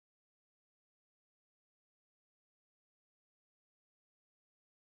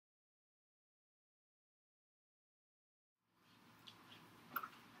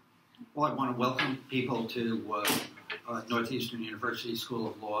Well, I want to welcome people to Northeastern University School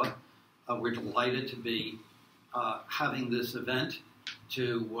of Law. We're delighted to be having this event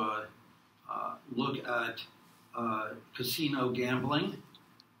to look at casino gambling.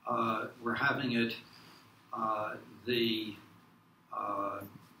 We're having it the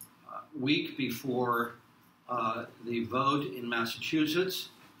week before the vote in Massachusetts,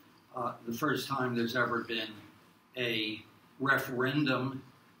 the first time there's ever been a referendum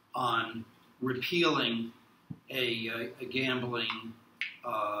on repealing a gambling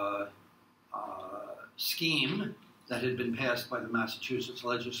scheme that had been passed by the Massachusetts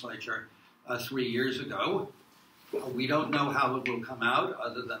legislature 3 years ago. We don't know how it will come out,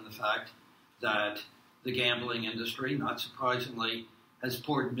 other than the fact that the gambling industry, not surprisingly, has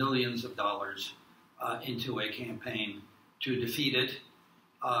poured millions of dollars into a campaign to defeat it.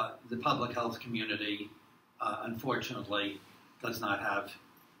 The public health community, unfortunately, does not have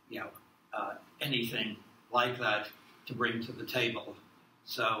anything like that to bring to the table.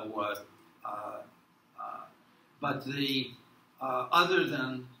 So, but the other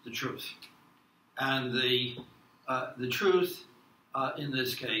than the truth, and the truth in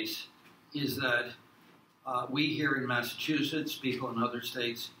this case is that we here in Massachusetts, people in other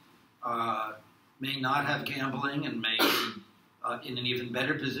states, may not have gambling and may be in an even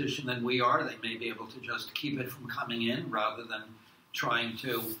better position than we are. They may be able to just keep it from coming in rather than trying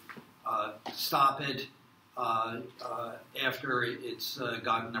to stop it after it's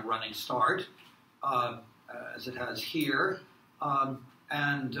gotten a running start, as it has here, but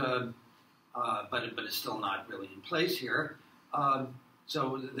it's still not really in place here.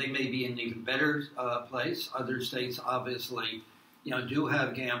 So they may be in an even better place. Other states obviously, do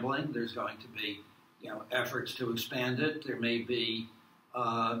have gambling. There's going to be, efforts to expand it. There may be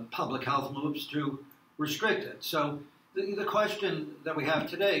public health moves to restrict it. So the question that we have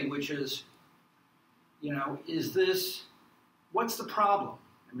today, which is, what's the problem?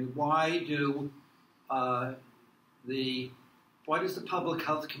 I mean, why does the public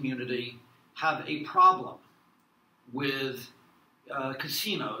health community have a problem with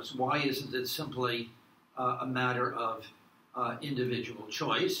casinos? Why isn't it simply a matter of individual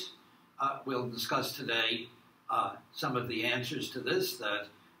choice? We'll discuss today some of the answers to this, that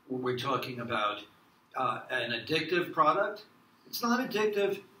we're talking about an addictive product. It's not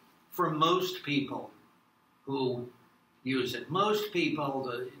addictive for most people who use it. Most people,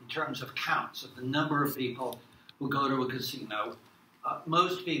 in terms of counts of the number of people who go to a casino,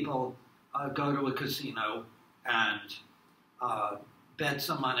 most people go to a casino and bet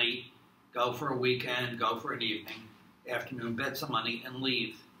some money, go for a weekend, go for an evening, afternoon, bet some money, and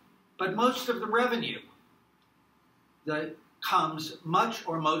leave. But most of the revenue that comes, much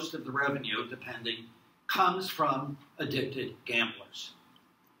or most of the revenue, depending, comes from addicted gamblers.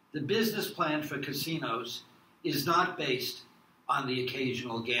 The business plan for casinos is not based on the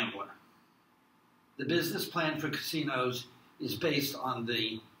occasional gambler. The business plan for casinos is based on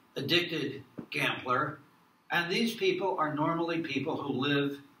the addicted gambler, and these people are normally people who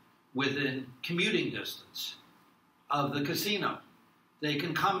live within commuting distance of the casino. They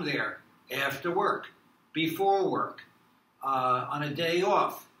can come there after work, before work, on a day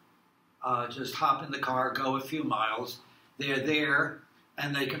off. Just hop in the car, go a few miles. They're there,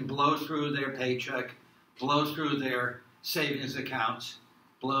 and they can blow through their paycheck, blow through their savings accounts,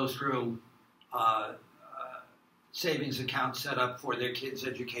 blow through savings accounts set up for their kids'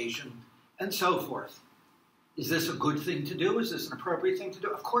 education, and so forth. Is this a good thing to do? Is this an appropriate thing to do?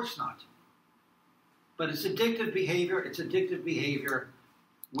 Of course not. But it's addictive behavior. It's addictive behavior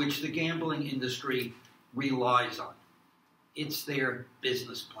which the gambling industry relies on. It's their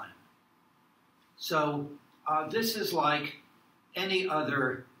business plan. So this is like any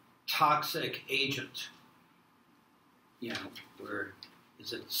other toxic agent.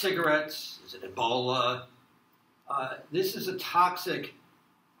 Is it cigarettes? Is it Ebola? This is a toxic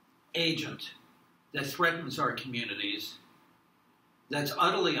agent that threatens our communities, that's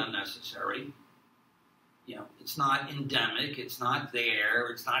utterly unnecessary. It's not endemic. It's not there.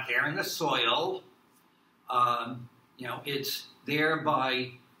 It's not there in the soil. It's there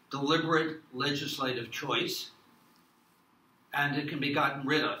by deliberate legislative choice, and it can be gotten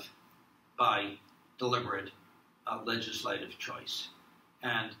rid of by deliberate legislative choice.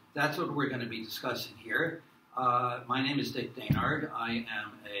 And that's what we're going to be discussing here. My name is Dick Daynard. I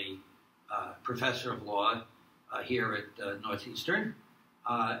am a professor of law here at Northeastern.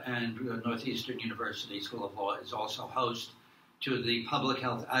 And Northeastern University School of Law is also host to the Public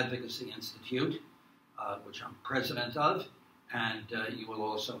Health Advocacy Institute, which I'm president of, and you will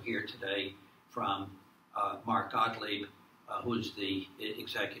also hear today from Mark Gottlieb, who's the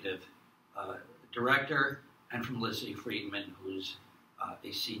executive director, and from Lizzie Friedman, who's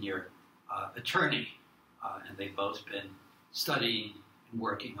a senior attorney. And they've both been studying and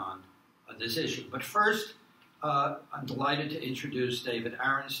working on this issue. But first, I'm delighted to introduce David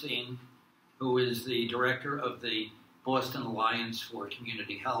Arenstein, who is the director of the Boston Alliance for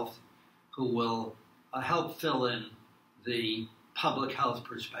Community Health, who will help fill in the public health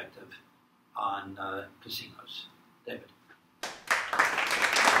perspective on casinos. David.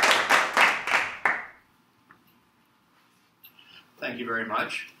 Thank you very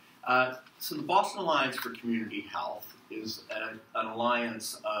much. So the Boston Alliance for Community Health is an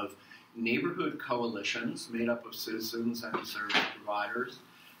alliance of neighborhood coalitions made up of citizens and service providers,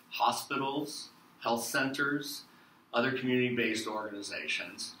 hospitals, health centers, other community-based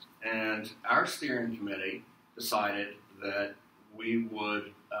organizations. And our steering committee decided that we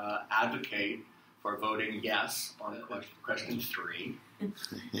would advocate for voting yes on question 3,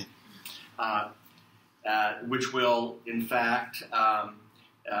 which will, in fact,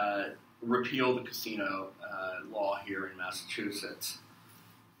 repeal the casino law here in Massachusetts.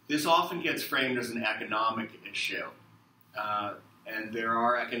 This often gets framed as an economic issue, and there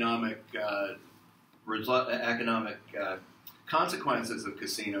are economic consequences of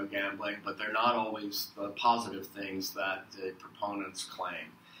casino gambling, but they're not always the positive things that the proponents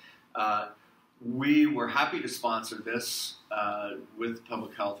claim. We were happy to sponsor this with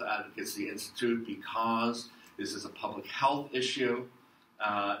Public Health Advocacy Institute because this is a public health issue.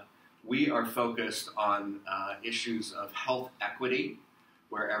 We are focused on issues of health equity,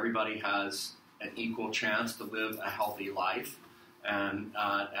 where everybody has an equal chance to live a healthy life. And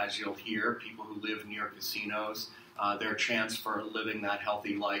as you'll hear, people who live near casinos, their chance for living that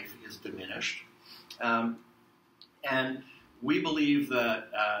healthy life is diminished. And we believe that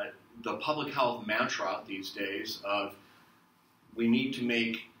the public health mantra these days of we need to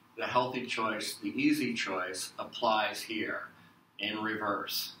make the healthy choice the easy choice applies here in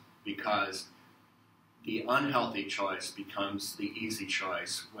reverse, because the unhealthy choice becomes the easy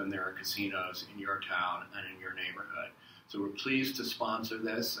choice when there are casinos in your town and in your neighborhood. So we're pleased to sponsor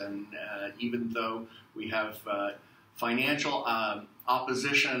this, and even though we have financial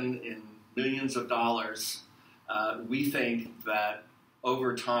opposition in millions of dollars, we think that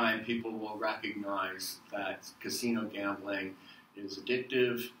over time people will recognize that casino gambling is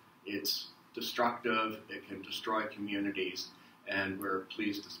addictive, it's destructive, it can destroy communities, and we're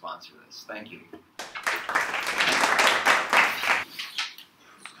pleased to sponsor this. Thank you.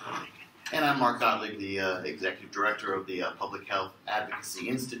 And I'm Mark Gottlieb, the Executive Director of the Public Health Advocacy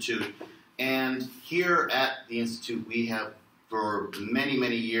Institute. And here at the Institute, we have, for many,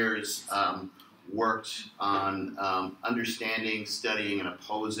 many years, worked on understanding, studying, and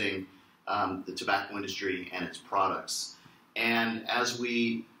opposing the tobacco industry and its products. And as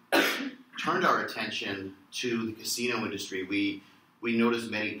we turned our attention to the casino industry, we noticed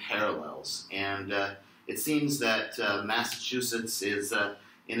many parallels. And it seems that Massachusetts is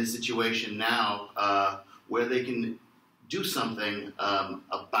in a situation now where they can do something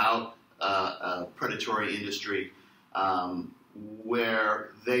about a predatory industry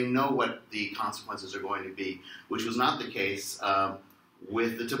where they know what the consequences are going to be, which was not the case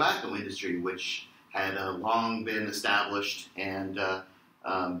with the tobacco industry, which had long been established and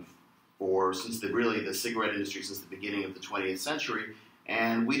since the cigarette industry since the beginning of the 20th century,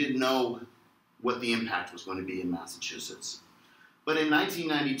 and we didn't know what the impact was going to be in Massachusetts. But in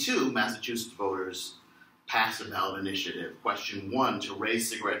 1992, Massachusetts voters passed a ballot initiative, question 1, to raise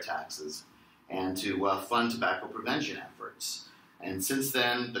cigarette taxes and to fund tobacco prevention efforts. And since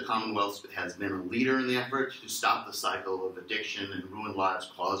then, the Commonwealth has been a leader in the effort to stop the cycle of addiction and ruined lives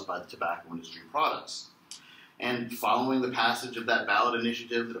caused by the tobacco industry products. And following the passage of that ballot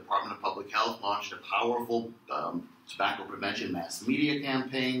initiative, the Department of Public Health launched a powerful tobacco prevention mass media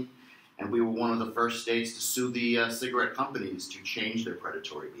campaign, and we were one of the first states to sue the cigarette companies to change their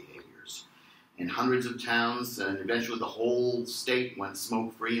predatory behaviors. In hundreds of towns, and eventually the whole state went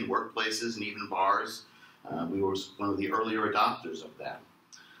smoke-free in workplaces and even bars. We were one of the earlier adopters of that.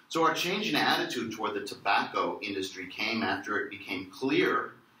 So our change in attitude toward the tobacco industry came after it became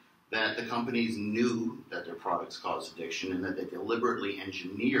clear that the companies knew that their products caused addiction and that they deliberately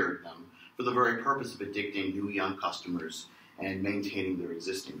engineered them for the very purpose of addicting new young customers and maintaining their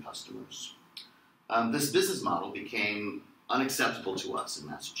existing customers. This business model became unacceptable to us in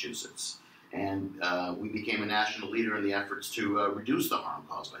Massachusetts, and we became a national leader in the efforts to reduce the harm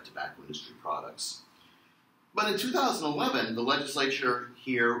caused by tobacco industry products. But in 2011, the legislature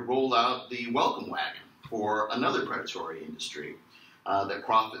here rolled out the welcome wagon for another predatory industry that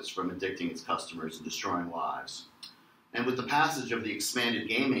profits from addicting its customers and destroying lives. And with the passage of the Expanded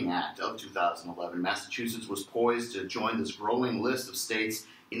Gaming Act of 2011, Massachusetts was poised to join this growing list of states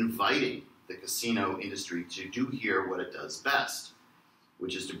inviting the casino industry to do here what it does best,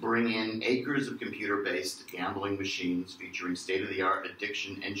 which is to bring in acres of computer-based gambling machines featuring state-of-the-art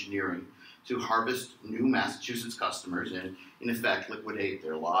addiction engineering to harvest new Massachusetts customers and, in effect, liquidate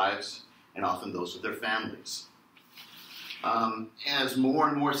their lives and often those of their families. As more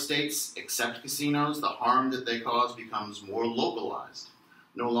and more states accept casinos, the harm that they cause becomes more localized.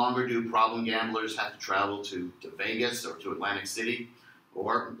 No longer do problem gamblers have to travel to Vegas or to Atlantic City,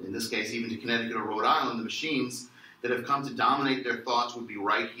 or in this case even to Connecticut or Rhode Island. The machines that have come to dominate their thoughts would be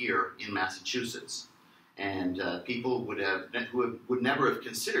right here in Massachusetts. And people who would never have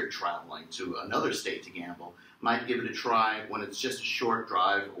considered traveling to another state to gamble might give it a try when it's just a short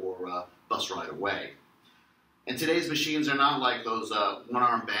drive or a bus ride away. And today's machines are not like those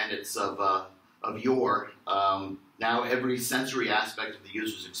one-armed bandits of yore. Now every sensory aspect of the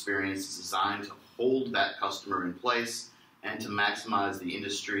user's experience is designed to hold that customer in place and to maximize the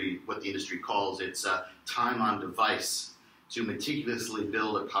industry, what the industry calls its time on device, to meticulously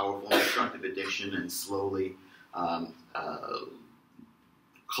build a powerful and destructive addiction and slowly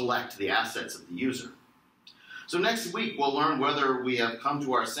collect the assets of the user. So next week, we'll learn whether we have come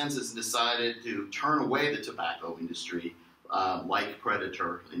to our senses and decided to turn away the tobacco industry like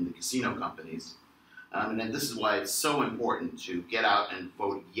Predator in the casino companies. And this is why it's so important to get out and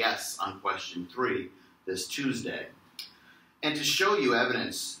vote yes on question 3 this Tuesday. And to show you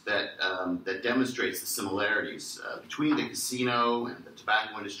evidence that, that demonstrates the similarities between the casino and the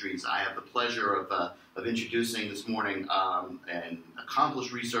tobacco industries, I have the pleasure of introducing this morning an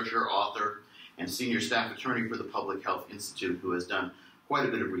accomplished researcher, author, and senior staff attorney for the Public Health Institute, who has done quite a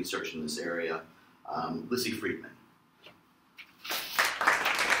bit of research in this area, Lizzie Friedman.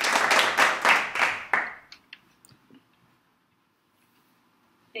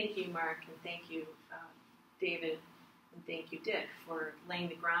 Thank you, Mark, and thank you, David, and thank you, Dick, for laying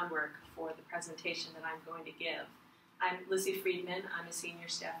the groundwork for the presentation that I'm going to give. I'm Lizzie Friedman. I'm a senior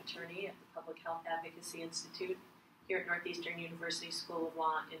staff attorney at the Public Health Advocacy Institute here at Northeastern University School of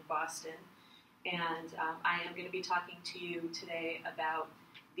Law in Boston. And I am going to be talking to you today about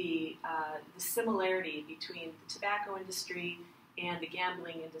the similarity between the tobacco industry and the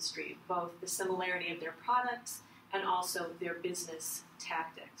gambling industry, both the similarity of their products and also their business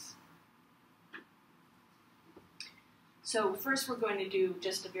tactics. So first we're going to do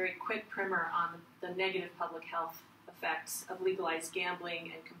just a very quick primer on the negative public health effects of legalized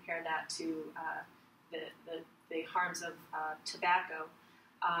gambling and compare that to the harms of tobacco.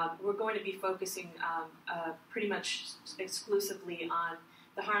 We're going to be focusing pretty much exclusively on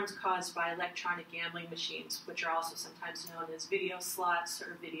the harms caused by electronic gambling machines, which are also sometimes known as video slots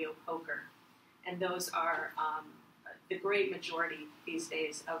or video poker. And those are the great majority these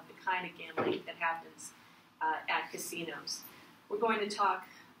days of the kind of gambling that happens at casinos. We're going to talk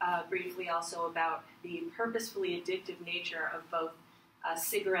briefly also about the purposefully addictive nature of both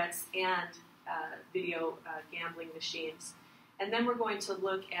cigarettes and video gambling machines. And then we're going to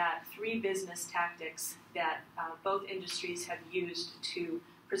look at 3 business tactics that both industries have used to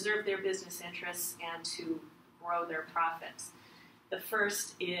preserve their business interests and to grow their profits. The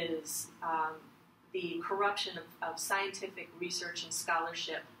first is the corruption of scientific research and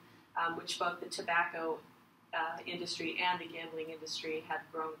scholarship, which both the tobacco industry and the gambling industry have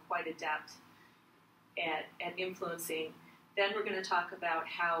grown quite adept at influencing. Then we're going to talk about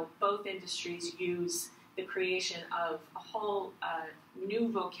how both industries use the creation of a whole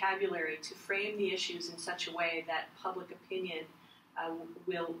new vocabulary to frame the issues in such a way that public opinion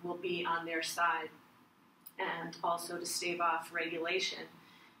will be on their side, and also to stave off regulation.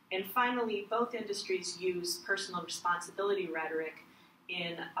 And finally, both industries use personal responsibility rhetoric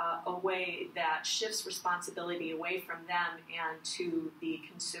in a way that shifts responsibility away from them and to the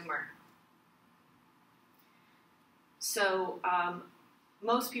consumer. So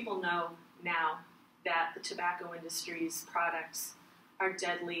most people know now that the tobacco industry's products are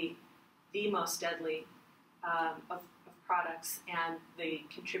deadly, the most deadly of products, and the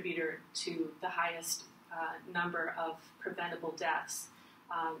contributor to the highest number of preventable deaths.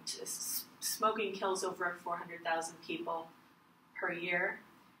 Smoking kills over 400,000 people per year,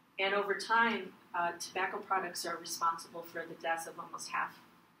 and over time, tobacco products are responsible for the deaths of almost half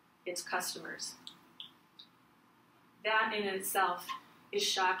its customers. That in itself is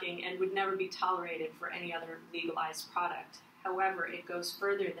shocking and would never be tolerated for any other legalized product. However, it goes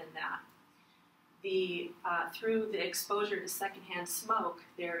further than that. Through the exposure to secondhand smoke,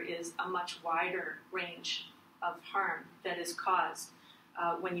 there is a much wider range of harm that is caused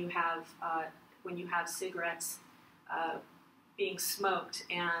when you have cigarettes being smoked,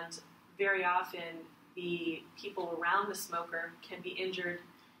 and very often the people around the smoker can be injured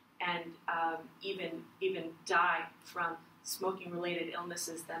and even die from smoking-related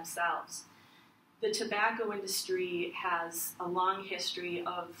illnesses themselves. The tobacco industry has a long history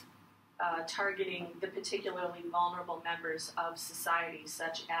of targeting the particularly vulnerable members of society,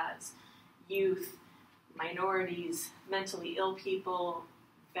 such as youth, minorities, mentally ill people,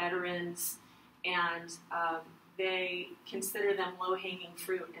 veterans, and they consider them low-hanging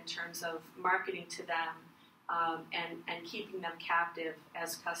fruit in terms of marketing to them and keeping them captive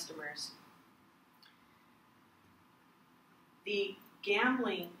as customers. The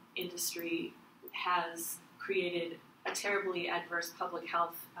gambling industry has created a terribly adverse public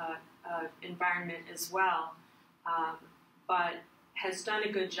health environment as well, but has done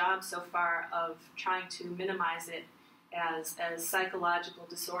a good job so far of trying to minimize it as psychological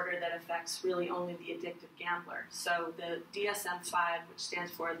disorder that affects really only the addictive gambler. So the DSM-5, which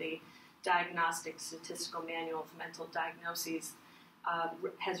stands for the Diagnostic Statistical Manual of Mental Diagnoses,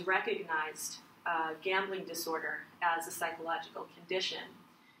 has recognized gambling disorder as a psychological condition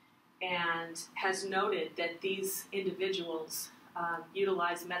and has noted that these individuals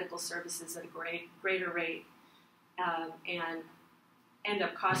utilize medical services at a greater rate and end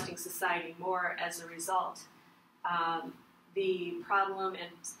up costing society more as a result. The problem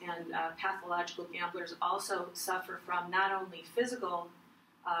and pathological gamblers also suffer from not only physical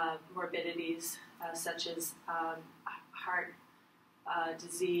morbidities such as heart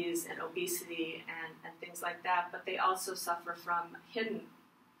disease and obesity and things like that, but they also suffer from hidden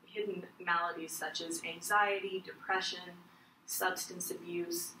maladies such as anxiety, depression, substance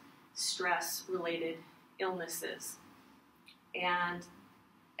abuse, stress-related illnesses. And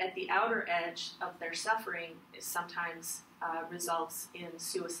at the outer edge of their suffering is sometimes results in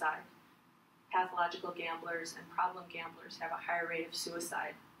suicide. Pathological gamblers and problem gamblers have a higher rate of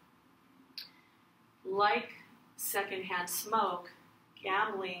suicide. Like secondhand smoke,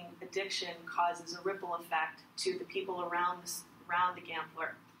 gambling addiction causes a ripple effect to the people around the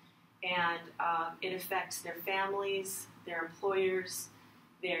gambler. And it affects their families, their employers,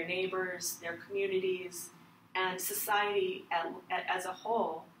 their neighbors, their communities, and society as a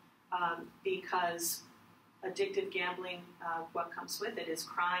whole, because addictive gambling, what comes with it is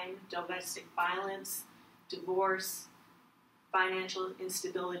crime, domestic violence, divorce, financial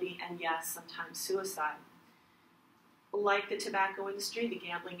instability, and yes, sometimes suicide. Like the tobacco industry, the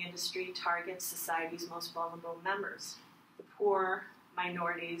gambling industry targets society's most vulnerable members, the poor,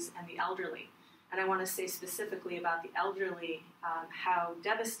 minorities, and the elderly. And I want to say specifically about the elderly, how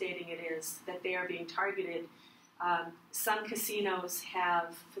devastating it is that they are being targeted. Some casinos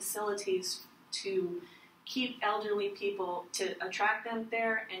have facilities to keep elderly people, to attract them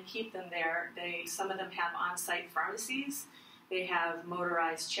there and keep them there. Some of them have on-site pharmacies. They have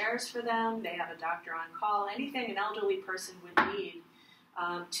motorized chairs for them. They have a doctor on call. Anything an elderly person would need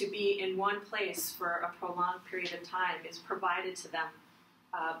to be in one place for a prolonged period of time is provided to them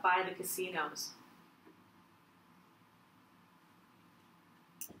by the casinos.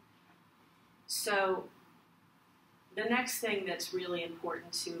 So the next thing that's really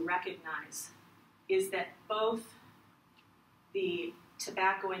important to recognize is that both the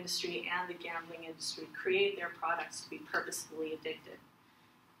tobacco industry and the gambling industry create their products to be purposefully addictive.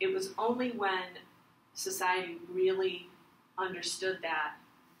 It was only when society really understood that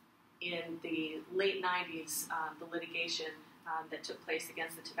in the late 90s, the litigation that took place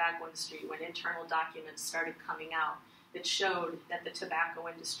against the tobacco industry, when internal documents started coming out that showed that the tobacco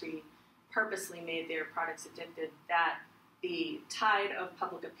industry purposely made their products addictive, that the tide of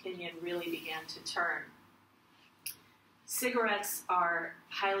public opinion really began to turn. Cigarettes are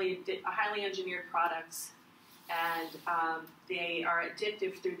highly engineered products, and they are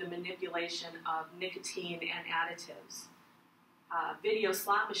addictive through the manipulation of nicotine and additives. Video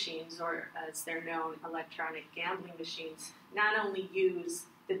slot machines, or as they're known, electronic gambling machines, not only use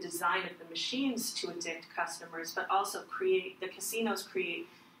the design of the machines to addict customers, but also the casinos create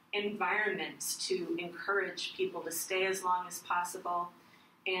environments to encourage people to stay as long as possible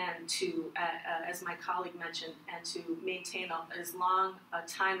and to, as my colleague mentioned, and to maintain as long a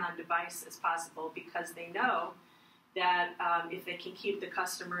time on device as possible, because they know that if they can keep the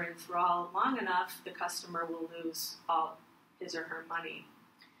customer in thrall long enough, the customer will lose all his or her money.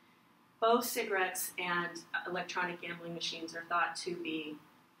 Both cigarettes and electronic gambling machines are thought to be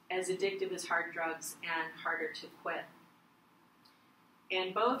as addictive as hard drugs and harder to quit.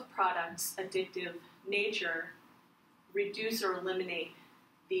 And both products' addictive nature reduce or eliminate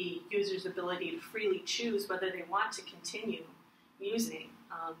the user's ability to freely choose whether they want to continue using.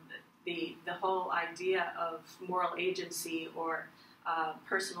 the whole idea of moral agency or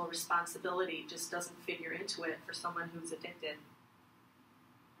personal responsibility just doesn't figure into it for someone who's addicted.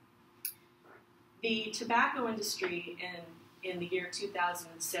 The tobacco industry in the year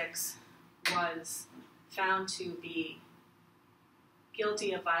 2006 was found to be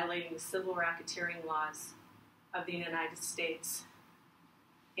guilty of violating the civil racketeering laws of the United States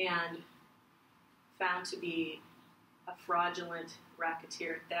and found to be a fraudulent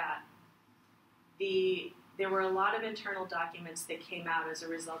racketeer at that. There were a lot of internal documents that came out as a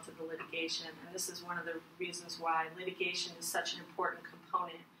result of the litigation, and this is one of the reasons why litigation is such an important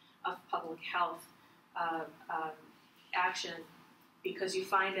component of public health action, because you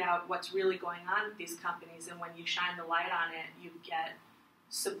find out what's really going on with these companies, and when you shine the light on it, you get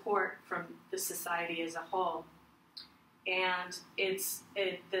support from the society as a whole. And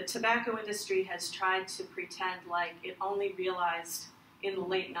the tobacco industry has tried to pretend like it only realized in the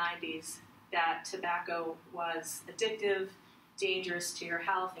late 90s that tobacco was addictive, dangerous to your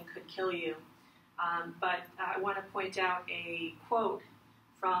health, and could kill you. But I want to point out a quote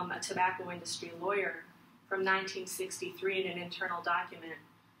from a tobacco industry lawyer from 1963 in an internal document,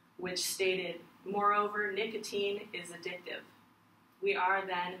 which stated, "Moreover, nicotine is addictive. We are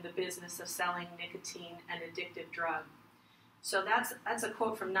then in the business of selling nicotine, an addictive drug." So that's a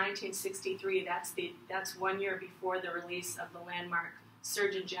quote from 1963. That's 1 year before the release of the landmark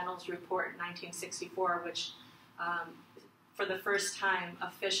Surgeon General's report in 1964, which for the first time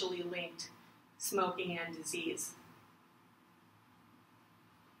officially linked smoking and disease.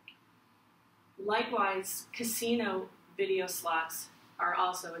 Likewise, casino video slots are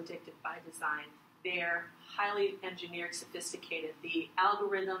also addictive by design. They're highly engineered, sophisticated. The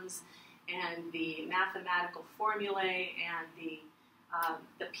algorithms and the mathematical formulae and the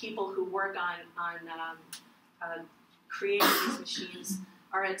people who work on creating these machines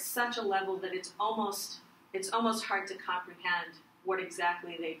are at such a level that it's almost hard to comprehend what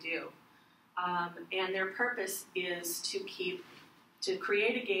exactly they do. And their purpose is to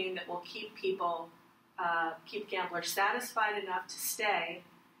create a game that will keep gamblers satisfied enough to stay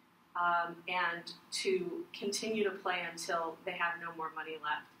and to continue to play until they have no more money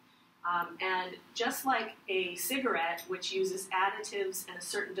left. And just like a cigarette, which uses additives and a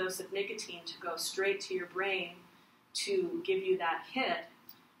certain dose of nicotine to go straight to your brain to give you that hit,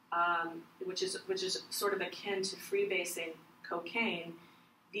 which is sort of akin to freebasing cocaine,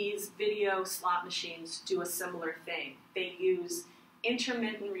 these video slot machines do a similar thing. They use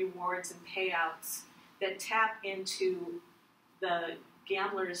intermittent rewards and payouts that tap into the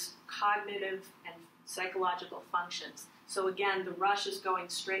gambler's cognitive and psychological functions. So again, the rush is going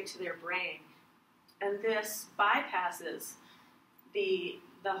straight to their brain. And this bypasses the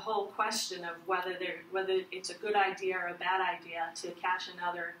whole question of whether it's a good idea or a bad idea to cash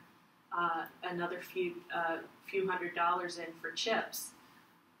another few $100s in for chips.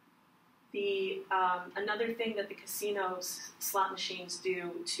 Another thing that the casinos slot machines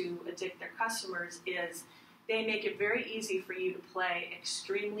do to addict their customers is they make it very easy for you to play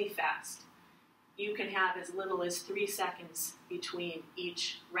extremely fast. You can have as little as 3 seconds between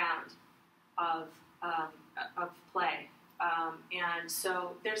each round of play. And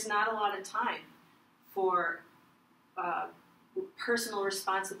so there's not a lot of time for personal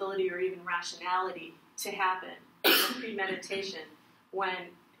responsibility or even rationality to happen, or premeditation,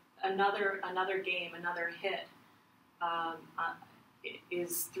 when another game, another hit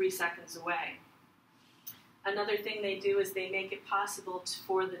is 3 seconds away. Another thing they do is they make it possible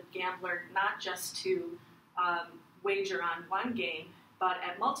for the gambler not just to wager on one game, but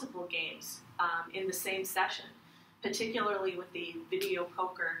at multiple games in the same session. Particularly with the video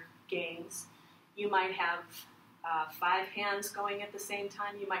poker games, you might have 5 hands going at the same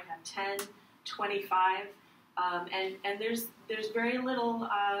time. You might have 10, 25, and there's very little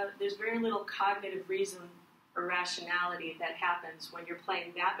cognitive reason or rationality that happens when you're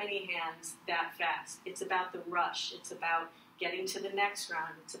playing that many hands that fast. It's about the rush. It's about getting to the next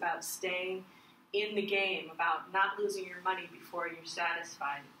round. It's about staying in the game, about not losing your money before you're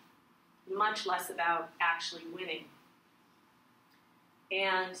satisfied. Much less about actually winning.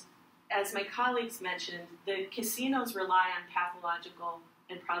 And as my colleagues mentioned, the casinos rely on pathological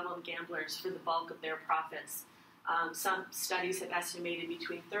and problem gamblers for the bulk of their profits. Some studies have estimated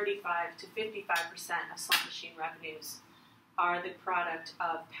between 35 to 55% of slot machine revenues are the product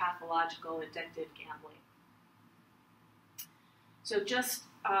of pathological addicted gambling. So just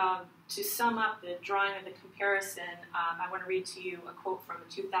to sum up the drawing of the comparison, I want to read to you a quote from a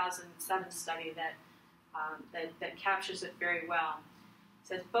 2007 study that captures it very well. It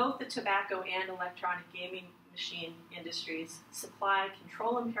says, both the tobacco and electronic gaming machine industries supply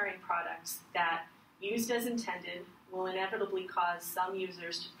control-impairing products that, used as intended, will inevitably cause some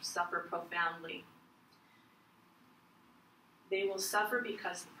users to suffer profoundly. They will suffer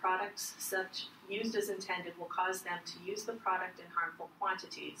because the products used as intended will cause them to use the product in harmful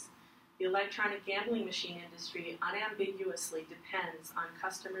quantities. The electronic gambling machine industry unambiguously depends on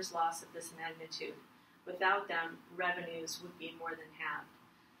customers' loss of this magnitude. Without them, revenues would be more than halved.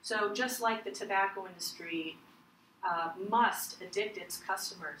 So just like the tobacco industry must addict its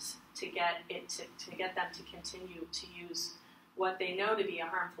customers to get them to continue to use what they know to be a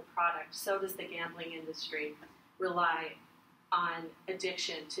harmful product, so does the gambling industry rely on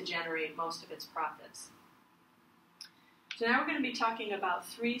addiction to generate most of its profits. So now we're going to be talking about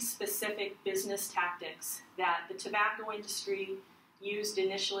 3 specific business tactics that the tobacco industry used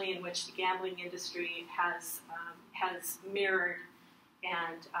initially, in which the gambling industry has mirrored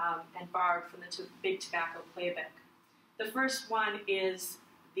and borrowed from the big tobacco playbook. The first one is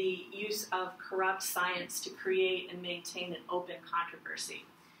the use of corrupt science to create and maintain an open controversy.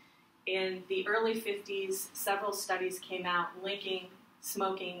 In the early 50s, several studies came out linking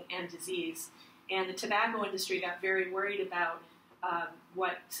smoking and disease, and the tobacco industry got very worried about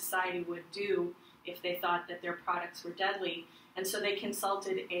what society would do if they thought that their products were deadly, and so they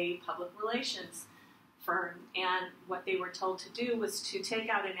consulted a public relations firm, and what they were told to do was to take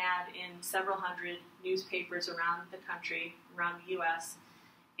out an ad in several hundred newspapers around the country, around the U.S.,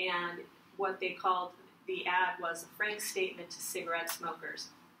 and what they called the ad was a frank statement to cigarette smokers.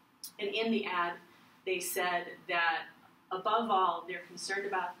 And in the ad, they said that above all, they're concerned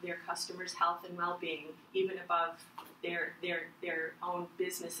about their customers' health and well-being, even above their own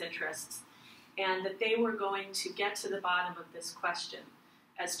business interests, and that they were going to get to the bottom of this question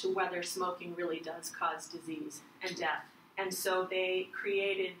as to whether smoking really does cause disease and death. And so they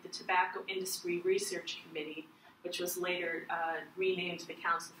created the Tobacco Industry Research Committee, which was later renamed the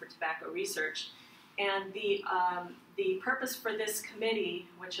Council for Tobacco Research. And the purpose for this committee,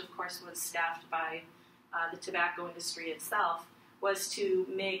 which of course was staffed by the tobacco industry itself, was to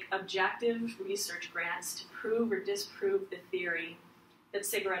make objective research grants to prove or disprove the theory that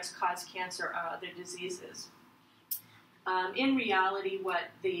cigarettes cause cancer or other diseases. In reality,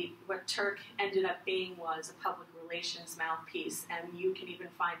 what Turk ended up being was a public relations mouthpiece, and you can even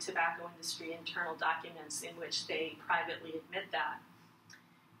find tobacco industry internal documents in which they privately admit that.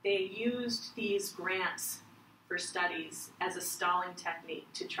 They used these grants for studies as a stalling technique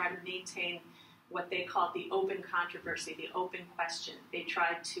to try to maintain what they called the open controversy, the open question. They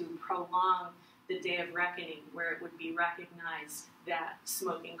tried to prolong the day of reckoning where it would be recognized that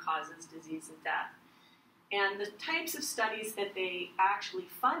smoking causes disease and death. And the types of studies that they actually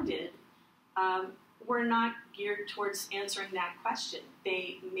funded were not geared towards answering that question.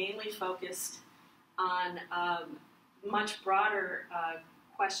 They mainly focused on much broader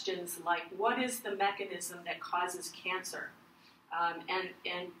questions like, what is the mechanism that causes cancer?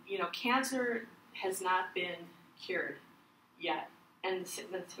 And you know, cancer has not been cured yet. And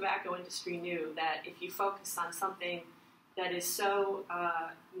the tobacco industry knew that if you focus on something that is so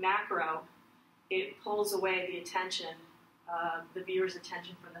macro, it pulls away the attention, the viewer's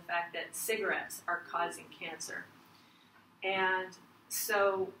attention from the fact that cigarettes are causing cancer. And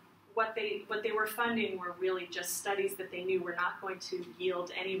so what they were funding were really just studies that they knew were not going to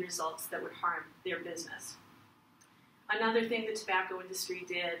yield any results that would harm their business. Another thing the tobacco industry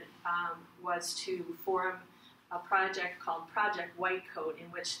did was to form a project called Project White Coat, in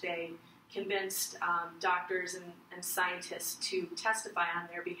which they convinced doctors and scientists to testify on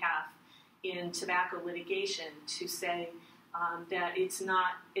their behalf in tobacco litigation to say that it's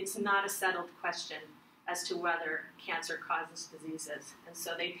not a settled question as to whether cancer causes diseases. And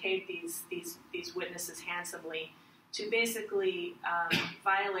so they paid these witnesses handsomely to basically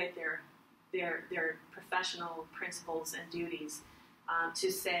violate their professional principles and duties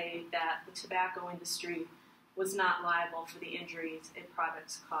to say that the tobacco industry was not liable for the injuries its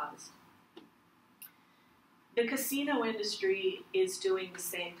products caused. The casino industry is doing the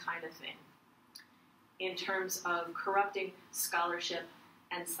same kind of thing in terms of corrupting scholarship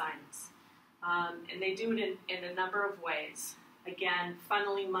and science. And they do it in a number of ways. Again,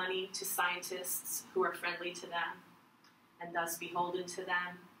 funneling money to scientists who are friendly to them and thus beholden to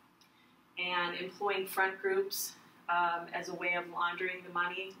them, and employing front groups as a way of laundering the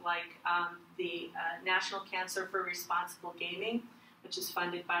money, like the National Council for Responsible Gaming, which is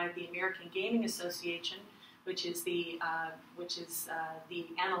funded by the American Gaming Association, which is the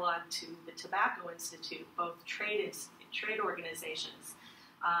analog to the Tobacco Institute, both trade organizations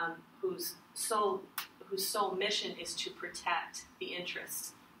whose sole mission is to protect the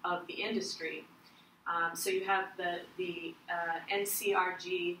interests of the industry. So you have the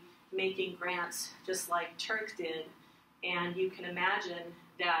NCRG making grants just like Turk did, and you can imagine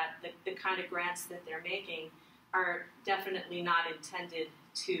that the kind of grants that they're making are definitely not intended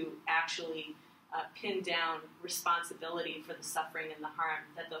to actually pin down responsibility for the suffering and the harm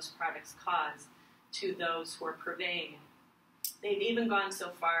that those products cause to those who are purveying it. They've even gone so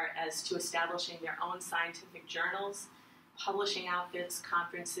far as to establishing their own scientific journals, publishing outfits,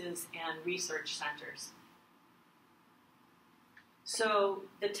 conferences, and research centers. So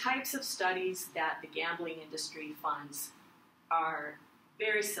the types of studies that the gambling industry funds are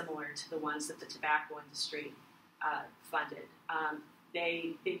very similar to the ones that the tobacco industry funded.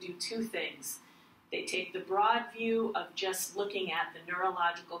 They do two things. They take the broad view of just looking at the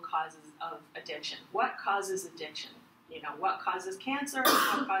neurological causes of addiction. What causes addiction? You know, what causes cancer and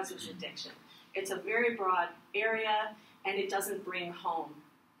what causes addiction? It's a very broad area, and it doesn't bring home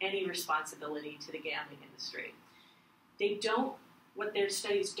any responsibility to the gambling industry. What their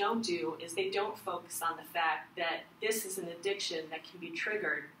studies don't do is they don't focus on the fact that this is an addiction that can be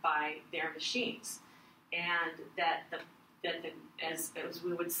triggered by their machines, and that as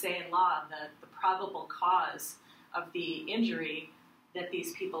we would say in law, the probable cause of the injury that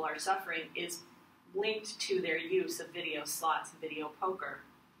these people are suffering is linked to their use of video slots and video poker.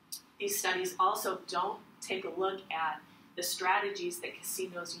 These studies also don't take a look at the strategies that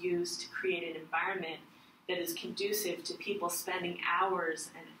casinos use to create an environment that is conducive to people spending hours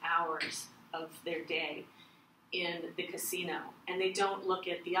and hours of their day in the casino. And they don't look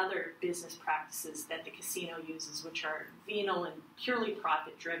at the other business practices that the casino uses, which are venal and purely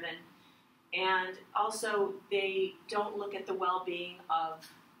profit-driven. And also, they don't look at the well-being of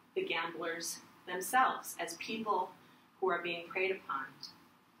the gamblers themselves as people who are being preyed upon.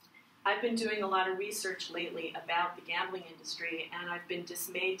 I've been doing a lot of research lately about the gambling industry, and I've been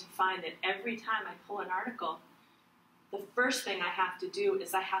dismayed to find that every time I pull an article, the first thing I have to do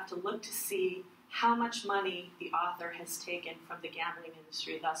is I have to look to see how much money the author has taken from the gambling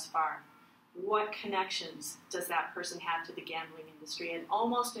industry thus far. What connections does that person have to the gambling industry? And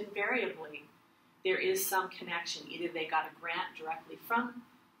almost invariably, there is some connection. Either they got a grant directly from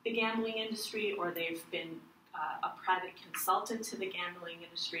the gambling industry, or they've been a private consultant to the gambling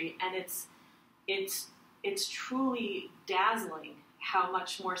industry, and it's truly dazzling how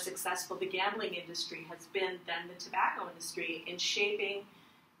much more successful the gambling industry has been than the tobacco industry in shaping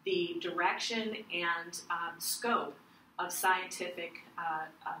the direction and scope of scientific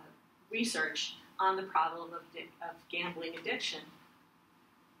research on the problem of gambling addiction.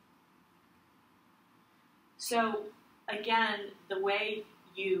 So again, the way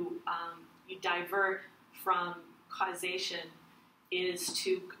you divert from causation is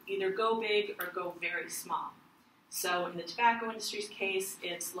to either go big or go very small. So in the tobacco industry's case,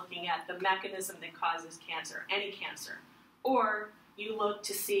 it's looking at the mechanism that causes cancer, any cancer. Or you look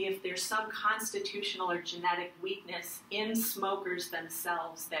to see if there's some constitutional or genetic weakness in smokers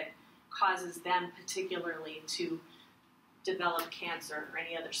themselves that causes them particularly to develop cancer or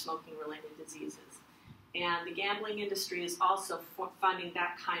any other smoking-related diseases. And the gambling industry is also funding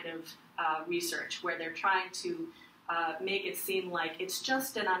that kind of research, where they're trying to make it seem like it's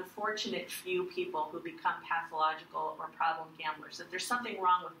just an unfortunate few people who become pathological or problem gamblers, that there's something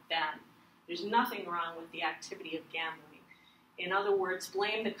wrong with them. There's nothing wrong with the activity of gambling. In other words,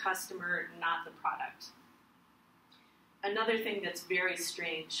 blame the customer, not the product. Another thing that's very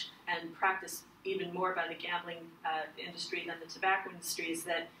strange and practiced even more by the gambling industry than the tobacco industry is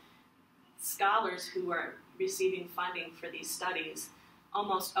that scholars who are receiving funding for these studies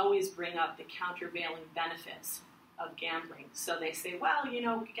almost always bring up the countervailing benefits of gambling. So they say, well, you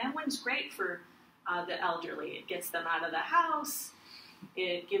know, gambling's great for the elderly. It gets them out of the house.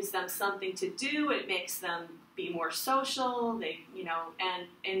 It gives them something to do. It makes them be more social. And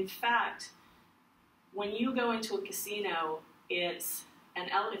in fact, when you go into a casino, if an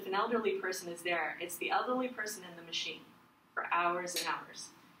elderly person is there, it's the elderly person in the machine for hours and hours.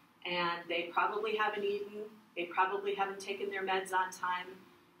 And they probably haven't eaten. They probably haven't taken their meds on time.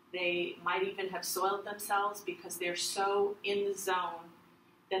 They might even have soiled themselves because they're so in the zone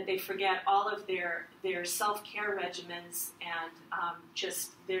that they forget all of their self-care regimens, and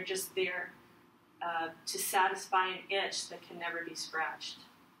they're just there to satisfy an itch that can never be scratched.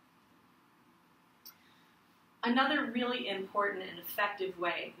 Another really important and effective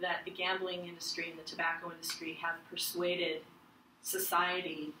way that the gambling industry and the tobacco industry have persuaded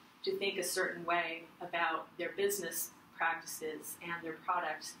society to think a certain way about their business practices and their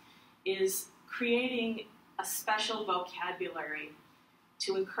products is creating a special vocabulary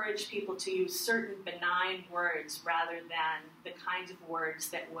to encourage people to use certain benign words rather than the kinds of words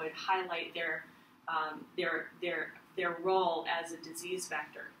that would highlight their their role as a disease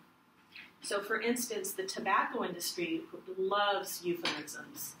vector. So, for instance, the tobacco industry loves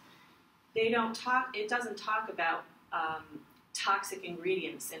euphemisms. It doesn't talk about toxic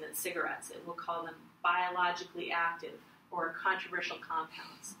ingredients in its cigarettes. It will call them biologically active or controversial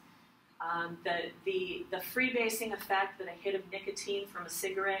compounds. The freebasing effect that a hit of nicotine from a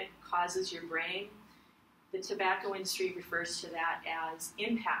cigarette causes your brain, the tobacco industry refers to that as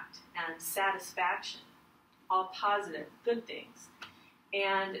impact and satisfaction, all positive, good things.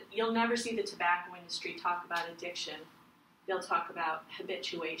 And you'll never see the tobacco industry talk about addiction. They'll talk about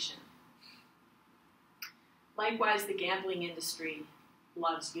habituation. Likewise, the gambling industry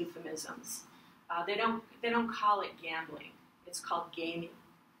loves euphemisms. They don't call it gambling. It's called gaming.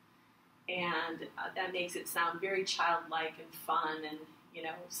 And that makes it sound very childlike and fun and, you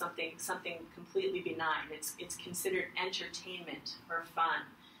know, something completely benign. It's considered entertainment or fun.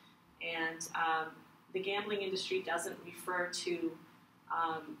 And the gambling industry doesn't refer to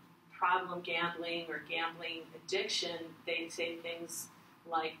problem gambling or gambling addiction. They say things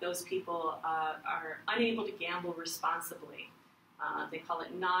like those people are unable to gamble responsibly. They call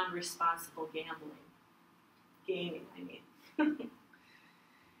it non-responsible gaming, I mean.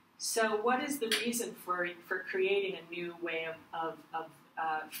 So what is the reason for creating a new way of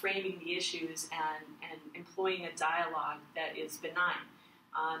framing the issues and employing a dialogue that is benign?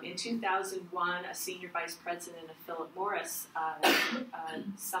 In 2001, a senior vice president of Philip Morris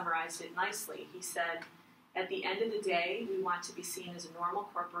summarized it nicely. He said, "At the end of the day, we want to be seen as a normal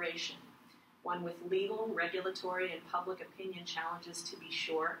corporation, one with legal, regulatory, and public opinion challenges to be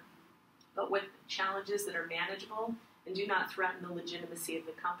sure, but with challenges that are manageable and do not threaten the legitimacy of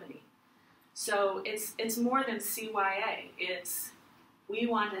the company." So it's more than CYA. We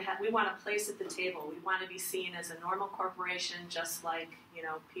want a place at the table. We want to be seen as a normal corporation, just like, you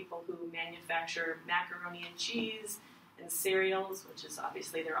know, people who manufacture macaroni and cheese and cereals, which is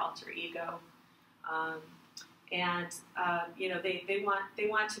obviously their alter ego. You know, they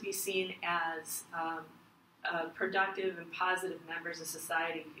want to be seen as productive and positive members of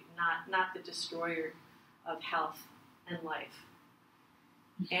society, not the destroyer of health and life.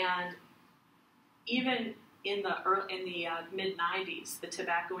 And even in the mid '90s, the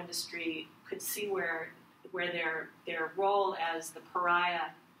tobacco industry could see where their role as the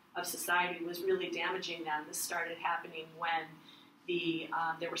pariah of society was really damaging them. This started happening when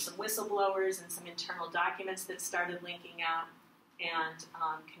there were some whistleblowers and some internal documents that started linking out, and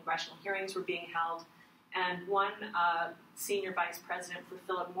congressional hearings were being held. And one senior vice president for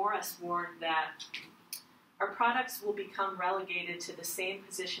Philip Morris warned that our products will become relegated to the same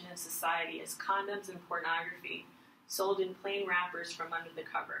position in society as condoms and pornography, sold in plain wrappers from under the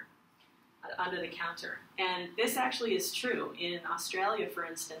counter. And this actually is true. In Australia, for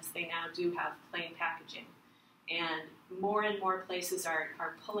instance, they now do have plain packaging. And more places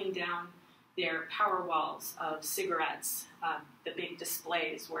are pulling down their power walls of cigarettes, the big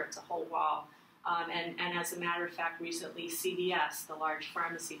displays where it's a whole wall. And as a matter of fact, recently CVS, the large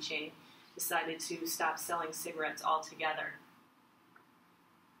pharmacy chain, decided to stop selling cigarettes altogether.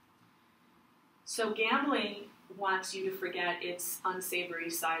 So gambling wants you to forget its unsavory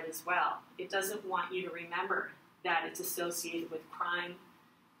side as well. It doesn't want you to remember that it's associated with crime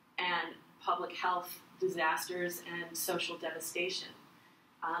and public health disasters and social devastation.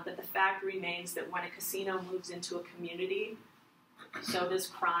 But the fact remains that when a casino moves into a community, so does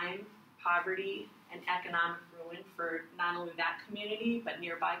crime, poverty, and economic ruin for not only that community, but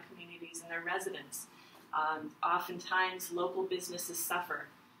nearby communities and their residents. Oftentimes, local businesses suffer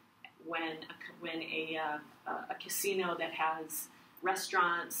when a casino that has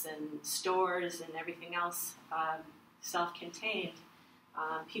restaurants and stores and everything else self-contained,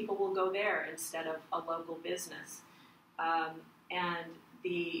 people will go there instead of a local business. And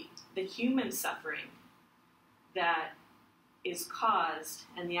the human suffering that is caused,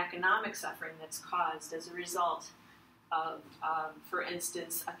 and the economic suffering that's caused as a result of, for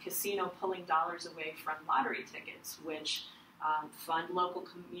instance, a casino pulling dollars away from lottery tickets, which fund local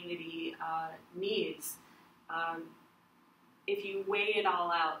community needs. If you weigh it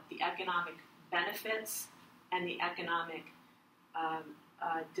all out, the economic benefits and the economic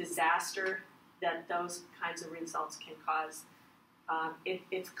disaster that those kinds of results can cause,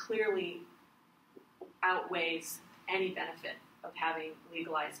 it clearly outweighs any benefit of having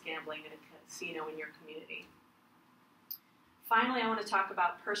legalized gambling in a casino in your community. Finally, I want to talk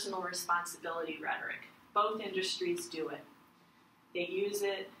about personal responsibility rhetoric. Both industries do it. They use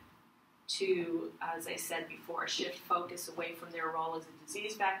it to, as I said before, shift focus away from their role as a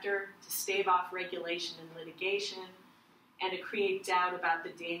disease vector, to stave off regulation and litigation, and to create doubt about the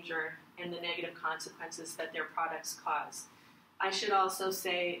danger and the negative consequences that their products cause. I should also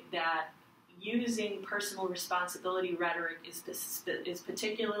say that using personal responsibility rhetoric is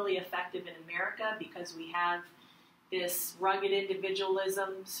particularly effective in America because we have this rugged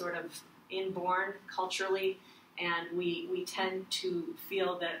individualism sort of inborn culturally, and we tend to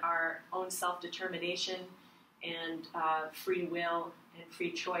feel that our own self-determination and free will and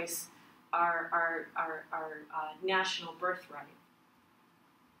free choice are our national birthright.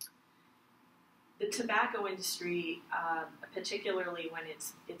 The tobacco industry, particularly when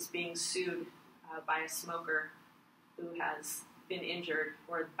it's being sued by a smoker who has been injured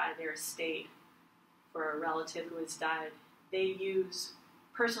or by their estate for a relative who has died, they use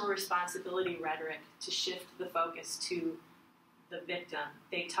personal responsibility rhetoric to shift the focus to the victim.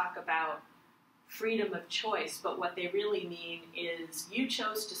 They talk about freedom of choice, but what they really mean is you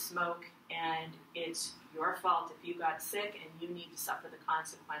chose to smoke and it's your fault if you got sick and you need to suffer the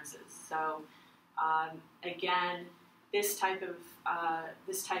consequences. So again, this type of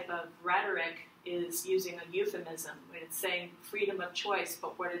rhetoric is using a euphemism. It's saying freedom of choice,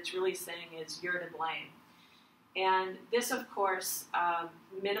 but what it's really saying is you're to blame. And this, of course,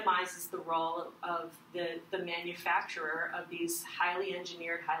 minimizes the role of the manufacturer of these highly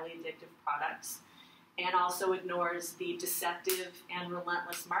engineered, highly addictive products, and also ignores the deceptive and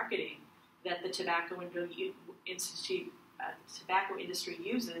relentless marketing that the tobacco industry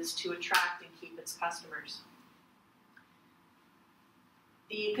uses to attract and keep its customers.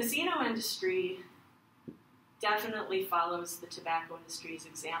 The casino industry definitely follows the tobacco industry's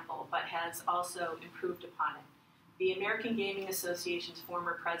example, but has also improved upon it. The American Gaming Association's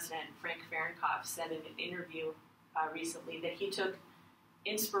former president, Frank Fahrenkopf, said in an interview recently that he took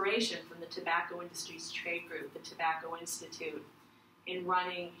inspiration from the tobacco industry's trade group, the Tobacco Institute, in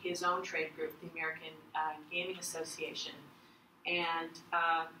running his own trade group, the American Gaming Association. And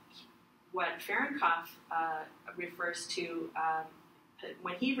what Fahrenkopf refers to,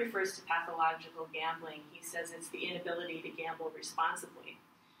 when he refers to pathological gambling, he says it's the inability to gamble responsibly.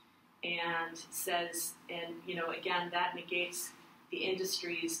 And says, and again, that negates the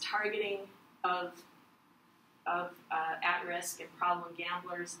industry's targeting of at-risk and problem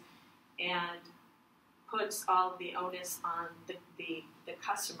gamblers, and puts all of the onus on the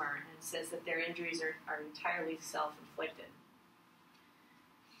customer, and says that their injuries are entirely self-inflicted.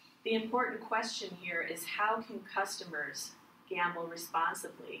 The important question here is how can customers gamble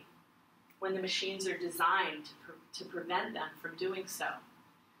responsibly when the machines are designed to prevent them from doing so?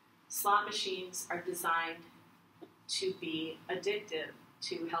 Slot machines are designed to be addictive,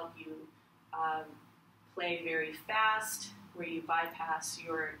 to help you play very fast, where you bypass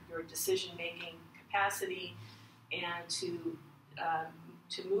your decision-making capacity, and to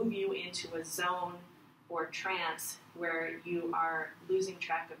move you into a zone or trance where you are losing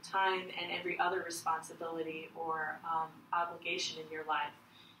track of time and every other responsibility or obligation in your life.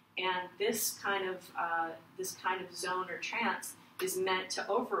 And this kind of zone or trance is meant to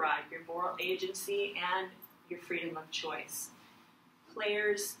override your moral agency and your freedom of choice.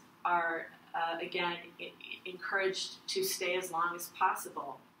 Players are, again, encouraged to stay as long as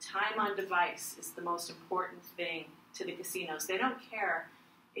possible. Time on device is the most important thing to the casinos. They don't care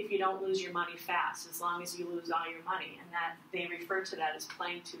if you don't lose your money fast, as long as you lose all your money, and that they refer to that as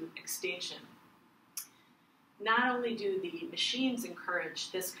playing to extinction. Not only do the machines encourage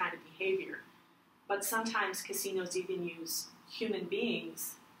this kind of behavior, but sometimes casinos even use human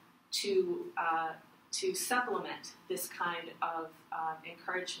beings to supplement this kind of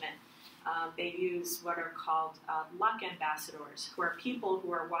encouragement. They use what are called luck ambassadors, who are people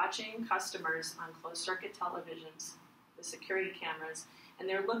who are watching customers on closed-circuit televisions, the security cameras, and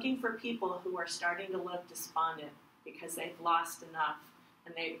they're looking for people who are starting to look despondent because they've lost enough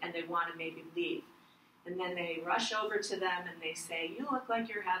and they want to maybe leave. And then they rush over to them and they say, "You look like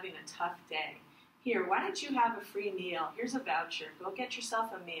you're having a tough day. Here, why don't you have a free meal? Here's a voucher. Go get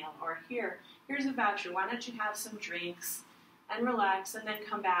yourself a meal." Or here's a voucher. Why don't you have some drinks and relax, and then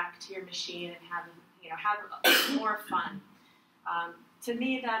come back to your machine and have more fun. To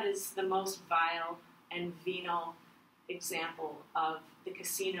me, that is the most vile and venal example of the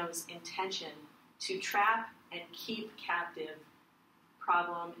casino's intention to trap and keep captive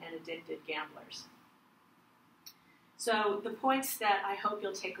problem and addicted gamblers. So the points that I hope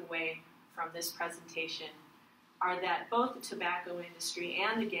you'll take away from this presentation are that both the tobacco industry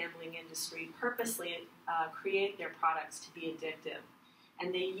and the gambling industry purposely create their products to be addictive,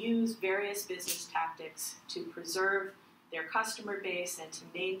 and they use various business tactics to preserve their customer base and to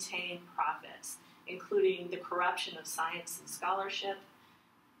maintain profits, including the corruption of science and scholarship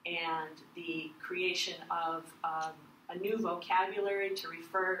and the creation of a new vocabulary to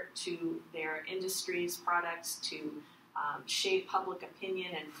refer to their industry's products, to shape public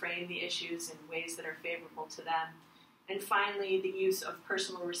opinion and frame the issues in ways that are favorable to them. And finally, the use of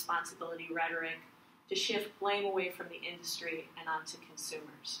personal responsibility rhetoric to shift blame away from the industry and onto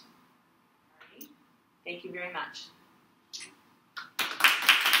consumers. All right. Thank you very much.